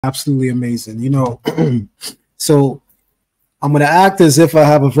Absolutely amazing. You know, so I'm going to act as if I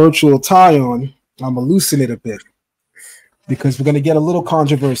have a virtual tie on. I'm going to loosen it a bit because we're going to get a little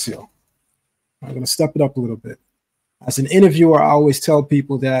controversial. I'm going to step it up a little bit. As an interviewer, I always tell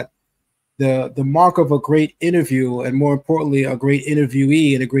people that the mark of a great interview, and more importantly, a great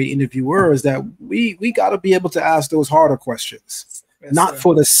interviewee and a great interviewer, is that we got to be able to ask those harder questions, yes, not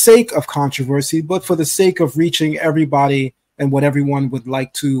for the sake of controversy, but for the sake of reaching everybody and what everyone would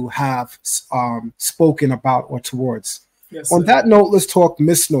like to have spoken about or towards. Yes, on that note, let's talk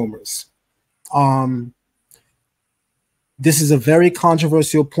misnomers. This is a very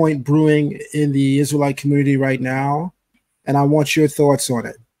controversial point brewing in the Israelite community right now, and I want your thoughts on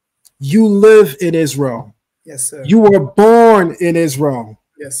it. You live in Israel. Yes, sir. You were born in Israel.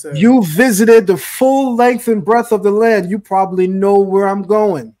 Yes, sir. You visited the full length and breadth of the land. You probably know where I'm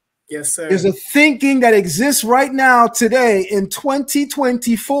going. Yes, sir. There's a thinking that exists right now today in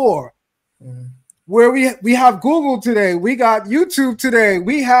 2024 where we have Google today. We got YouTube today.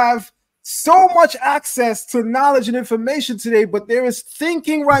 We have so much access to knowledge and information today, but there is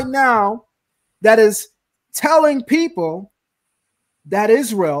thinking right now that is telling people that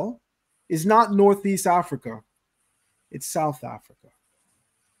Israel is not Northeast Africa, it's South Africa.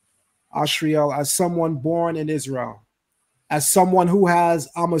 Ashriel, as someone born in Israel, as someone who has,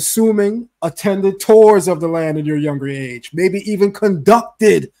 I'm assuming, attended tours of the land in your younger age, maybe even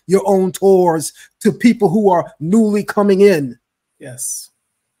conducted your own tours to people who are newly coming in. Yes.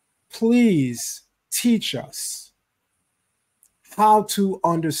 Please teach us how to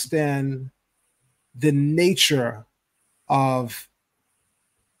understand the nature of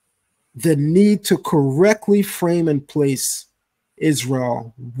the need to correctly frame and place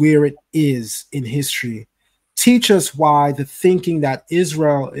Israel where it is in history. Teach us why the thinking that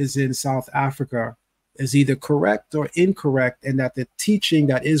Israel is in South Africa is either correct or incorrect, and that the teaching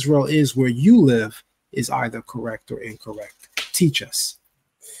that Israel is where you live is either correct or incorrect. Teach us.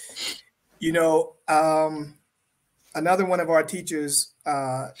 You know, another one of our teachers,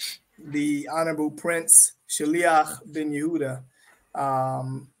 the Honorable Prince Shaliach ben Yehuda,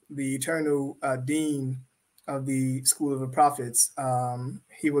 the eternal dean of the School of the Prophets.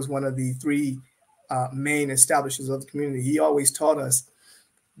 He was one of the three main establishers of the community. He always taught us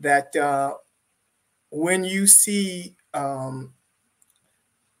that when you see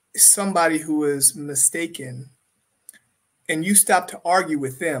somebody who is mistaken and you stop to argue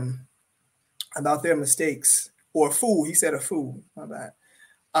with them about their mistakes, or a fool, he said a fool, my bad.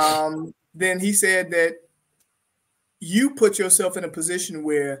 Then he said that you put yourself in a position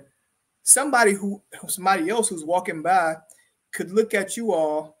where somebody else who's walking by could look at you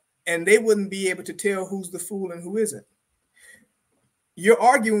all and they wouldn't be able to tell who's the fool and who isn't. You're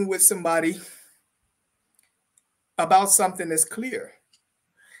arguing with somebody about something that's clear.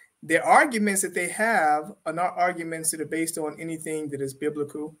 The arguments that they have are not arguments that are based on anything that is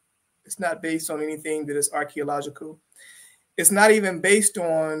biblical. It's not based on anything that is archaeological. It's not even based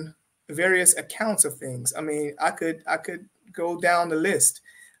on various accounts of things. I mean, I could go down the list.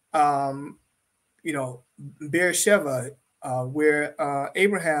 You know, Beersheba, where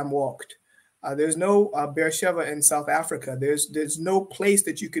Abraham walked. There's no Beersheba in South Africa. There's no place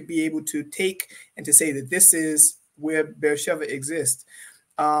that you could be able to take and to say that this is where Beersheba exists.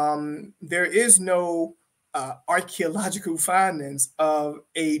 There is no archaeological findings of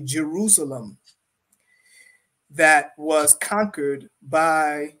a Jerusalem that was conquered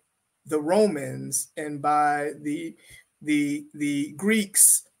by the Romans and by the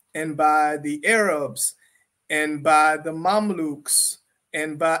Greeks and by the Arabs and by the Mamluks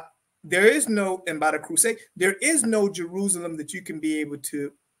and by the Crusade. There is no Jerusalem that you can be able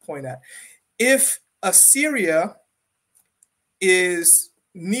to point at. If Assyria is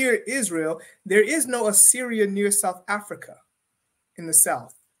near Israel, there is no Assyria near South Africa in the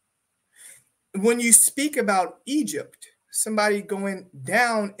south. When you speak about Egypt, somebody going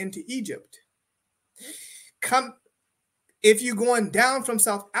down into Egypt, if you're going down from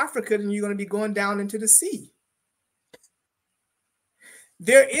South Africa, then you're going to be going down into the sea.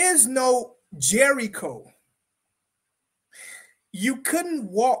 There is no Jericho. You couldn't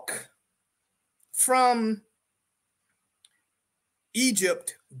walk from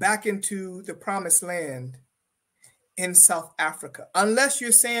Egypt back into the promised land in South Africa, unless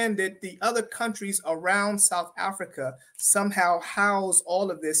you're saying that the other countries around South Africa somehow house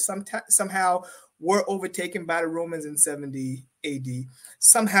all of this, somehow were overtaken by the Romans in 70 AD,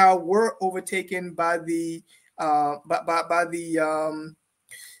 somehow were overtaken by the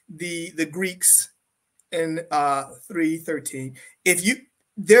Greeks in 313.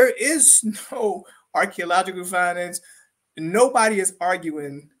 There is no archaeological findings, Nobody is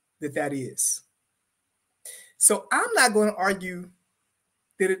arguing that that is. So I'm not going to argue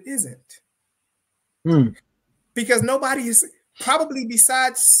that it isn't. Because nobody is, probably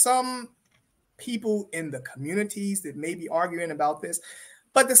besides some people in the communities that may be arguing about this,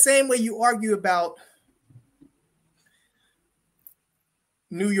 but the same way you argue about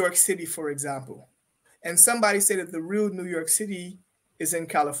New York City, for example, and somebody said that the real New York City is in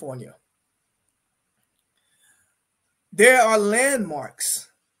California. There are landmarks.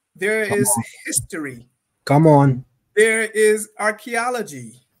 There is history. Come on. There is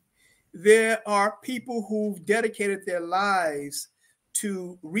archaeology. There are people who've dedicated their lives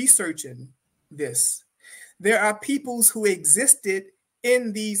to researching this. There are peoples who existed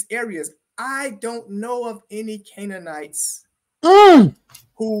in these areas. I don't know of any Canaanites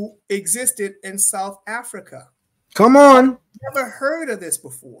who existed in South Africa. Come on. I've never heard of this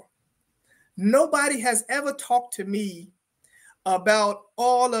before. Nobody has ever talked to me about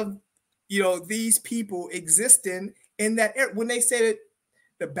all of these people existing in that area. When they said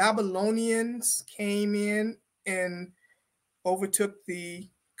the Babylonians came in and overtook the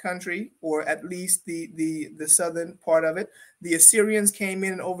country, or at least the southern part of it. The Assyrians came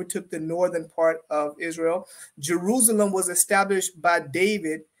in and overtook the northern part of Israel. Jerusalem was established by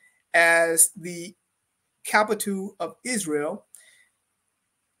David as the capital of Israel.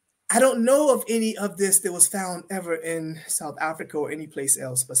 I don't know of any of this that was found ever in South Africa or any place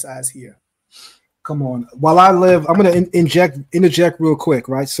else besides here. Come on. While I live, I'm going to interject real quick,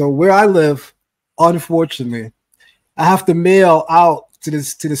 right? So where I live, unfortunately, I have to mail out to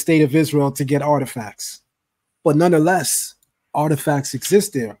the state of Israel to get artifacts. But nonetheless, artifacts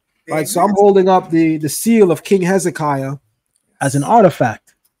exist there, right? So I'm holding up the seal of King Hezekiah as an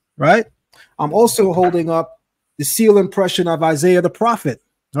artifact, right? I'm also holding up the seal impression of Isaiah the prophet,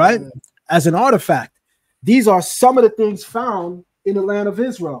 right? As an artifact. These are some of the things found in the land of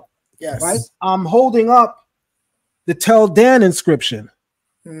Israel. Yes. Right. I'm holding up the Tel Dan inscription,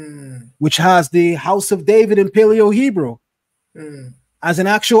 which has the House of David in Paleo Hebrew as an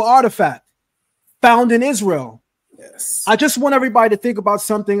actual artifact found in Israel. Yes. I just want everybody to think about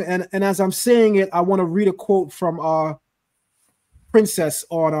something, and as I'm saying it, I want to read a quote from our princess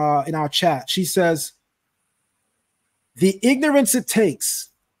on in our chat. She says, "The ignorance it takes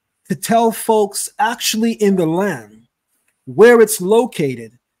to tell folks actually in the land where it's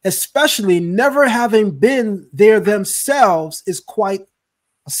located, especially never having been there themselves, is quite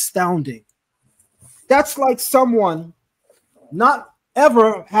astounding." That's like someone not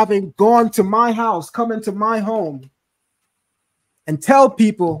ever having gone to my house, come into my home, and tell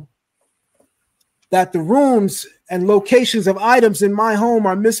people that the rooms and locations of items in my home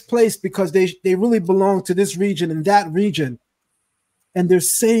are misplaced because they really belong to this region and that region. And they're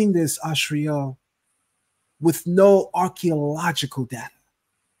saying this, Ashriel, with no archaeological data.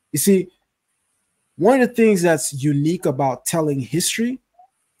 You see, one of the things that's unique about telling history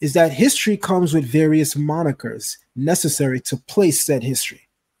is that history comes with various monikers necessary to place said history.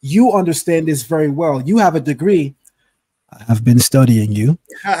 You understand this very well. You have a degree. I have been studying you.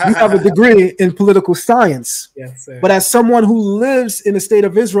 You have a degree in political science. Yes, sir. But as someone who lives in the state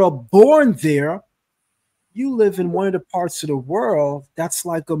of Israel, born there, you live in one of the parts of the world that's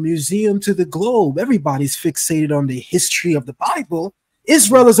like a museum to the globe. Everybody's fixated on the history of the Bible.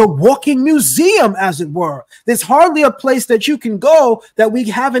 Israel is a walking museum, as it were. There's hardly a place that you can go that we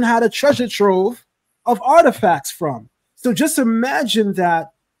haven't had a treasure trove of artifacts from. So just imagine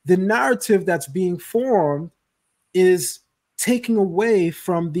that the narrative that's being formed is taking away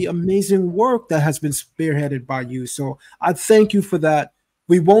from the amazing work that has been spearheaded by you. So I thank you for that.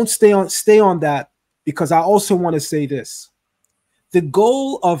 We won't stay on that, because I also want to say this. The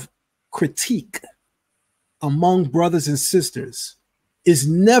goal of critique among brothers and sisters is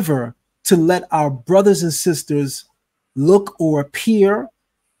never to let our brothers and sisters look or appear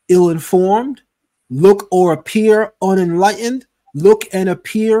ill-informed, look or appear unenlightened, look and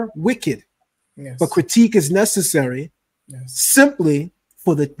appear wicked. Yes. But critique is necessary simply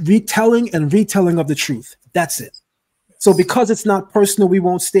for the retelling of the truth. That's it. So because it's not personal, we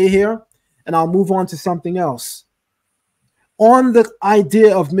won't stay here, and I'll move on to something else. On the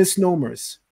idea of misnomers,